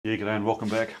Yeah, g'day and welcome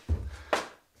back.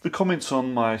 The comments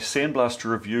on my sandblaster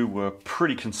review were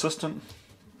pretty consistent.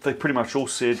 They pretty much all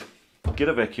said, get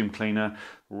a vacuum cleaner,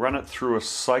 run it through a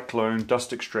cyclone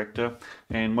dust extractor,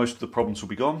 and most of the problems will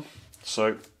be gone.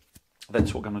 So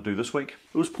that's what we're going to do this week.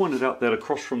 It was pointed out that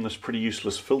across from this pretty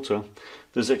useless filter,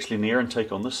 there's actually an air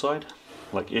intake on this side.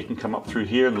 Like air can come up through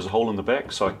here and there's a hole in the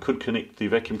back, so I could connect the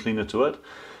vacuum cleaner to it.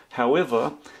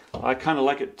 However, I kind of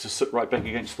like it to sit right back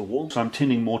against the wall, so I'm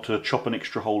tending more to chop an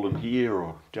extra hole in here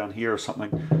or down here or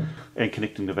something and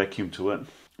connecting the vacuum to it.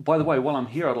 By the way, while I'm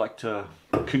here, I'd like to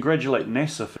congratulate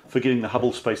NASA for getting the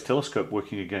Hubble Space Telescope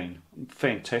working again.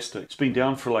 Fantastic. It's been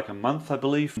down for like a month, I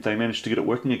believe. They managed to get it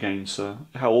working again, so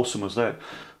how awesome was that?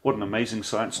 What an amazing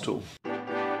science tool.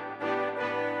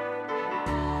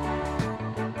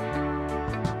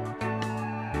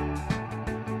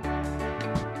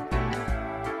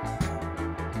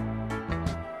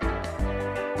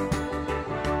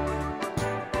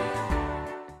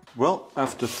 Well,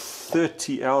 after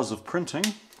 30 hours of printing,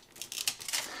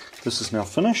 this is now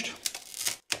finished.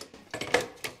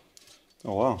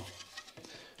 Oh wow,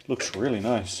 looks really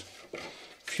nice. A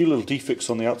few little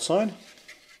defects on the outside,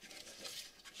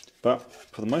 but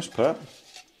for the most part,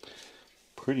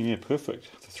 pretty near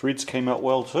perfect. The threads came out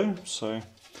well too, so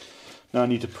now I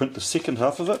need to print the second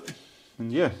half of it,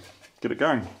 and yeah, get it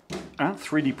going. Aren't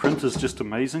 3D printers just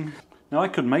amazing? Now I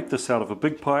could make this out of a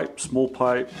big pipe, small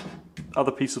pipe,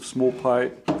 other piece of small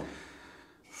pipe,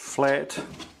 flat,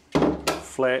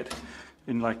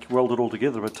 and like weld it all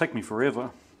together, but it'd take me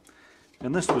forever.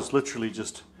 And this was literally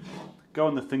just go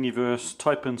in the Thingiverse,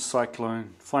 type in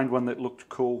cyclone, find one that looked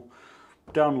cool,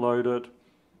 download it,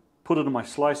 put it in my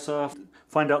slicer,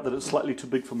 find out that it's slightly too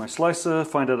big for my slicer,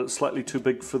 find out it's slightly too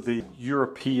big for the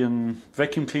European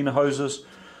vacuum cleaner hoses,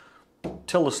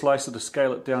 tell the slicer to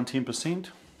scale it down 10%,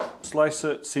 slice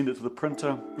it, send it to the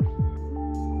printer.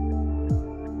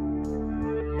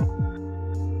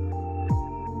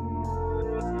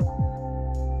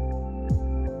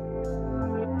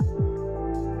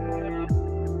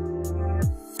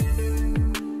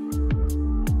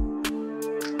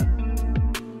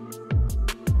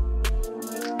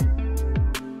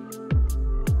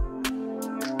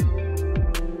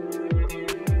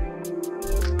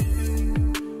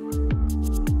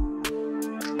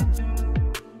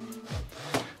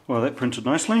 Well, that printed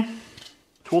nicely.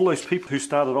 To all those people who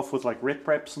started off with like rep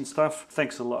wraps and stuff,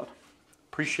 thanks a lot.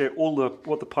 Appreciate all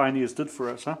what the pioneers did for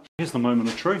us, huh? Here's the moment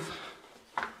of truth.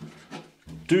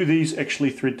 Do these actually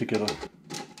thread together?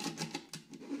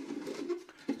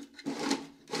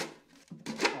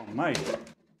 Oh mate,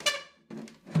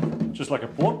 just like I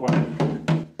bought one.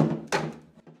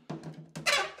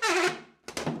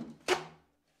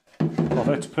 Oh,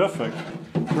 that's perfect.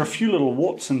 There are a few little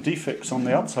warts and defects on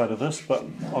the outside of this, but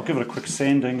I'll give it a quick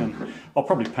sanding and I'll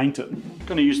probably paint it. I'm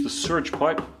going to use the sewage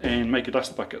pipe and make a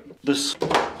dust bucket. This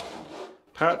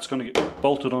part's going to get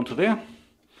bolted onto there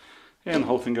and the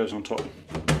whole thing goes on top.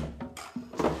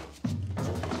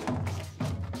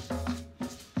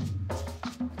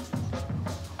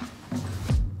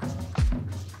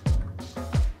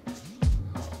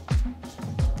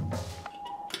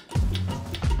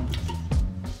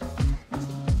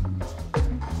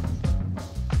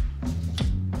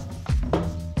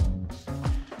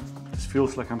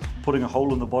 Feels like I'm putting a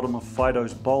hole in the bottom of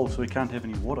Fido's bowl so he can't have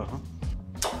any water, huh?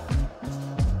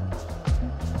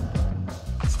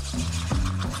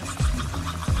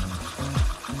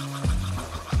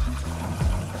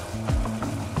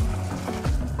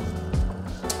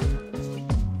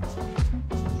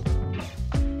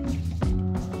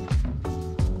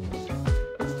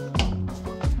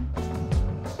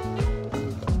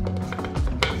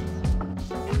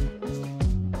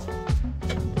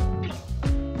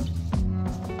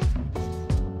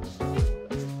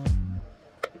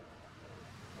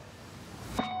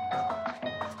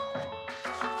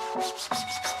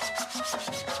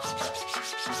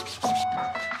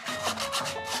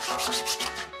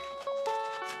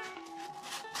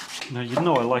 Now you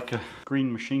know I like a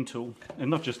green machine tool, and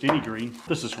not just any green.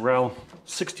 This is RAL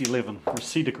 6011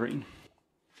 Reseda green.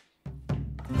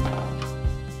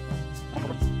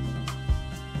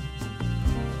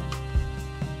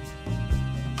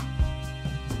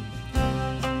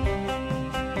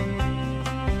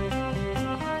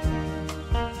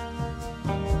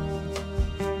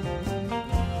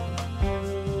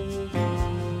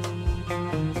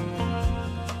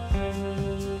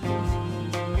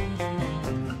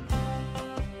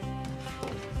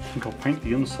 I think I'll paint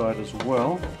the inside as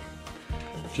well,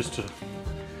 just to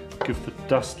give the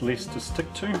dust less to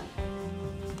stick to.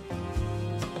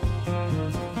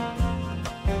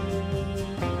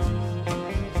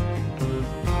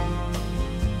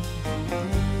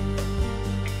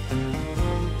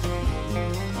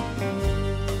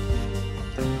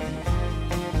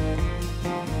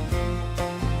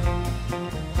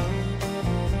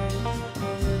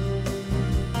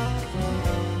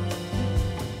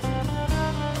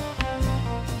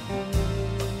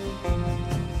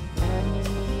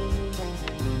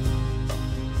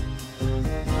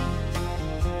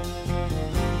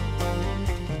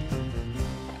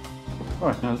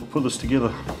 Alright, now we'll put this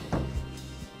together.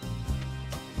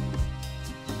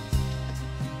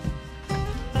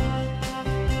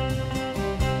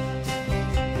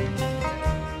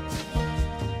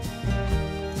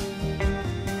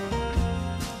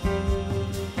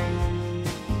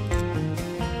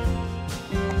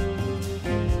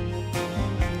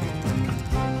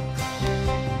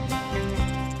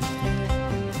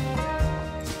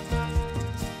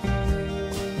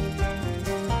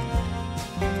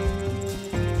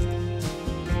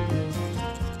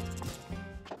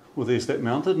 Well, there's that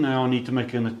mounted. Now I need to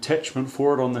make an attachment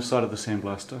for it on the side of the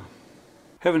sandblaster.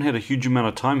 Haven't had a huge amount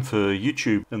of time for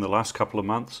YouTube in the last couple of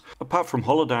months. Apart from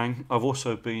holidaying, I've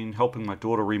also been helping my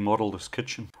daughter remodel this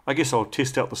kitchen. I guess I'll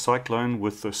test out the Cyclone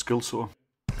with the skill saw.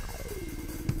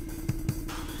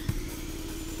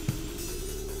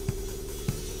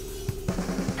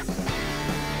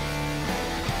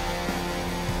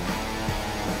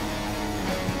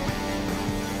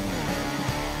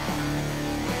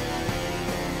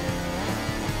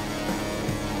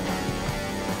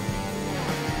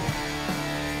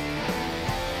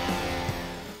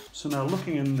 So now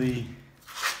looking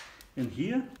in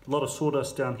here, a lot of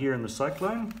sawdust down here in the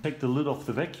Cyclone. Take the lid off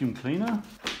the vacuum cleaner.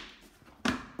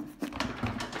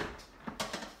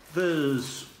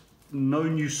 There's no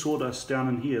new sawdust down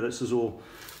in here. This is all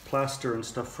plaster and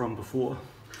stuff from before.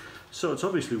 So it's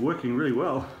obviously working really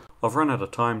well. I've run out of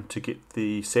time to get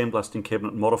the sandblasting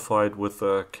cabinet modified with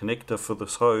a connector for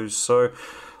this hose, so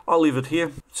I'll leave it here.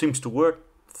 It seems to work.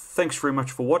 Thanks very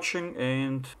much for watching,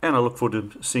 and I look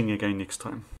forward to seeing you again next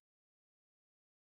time.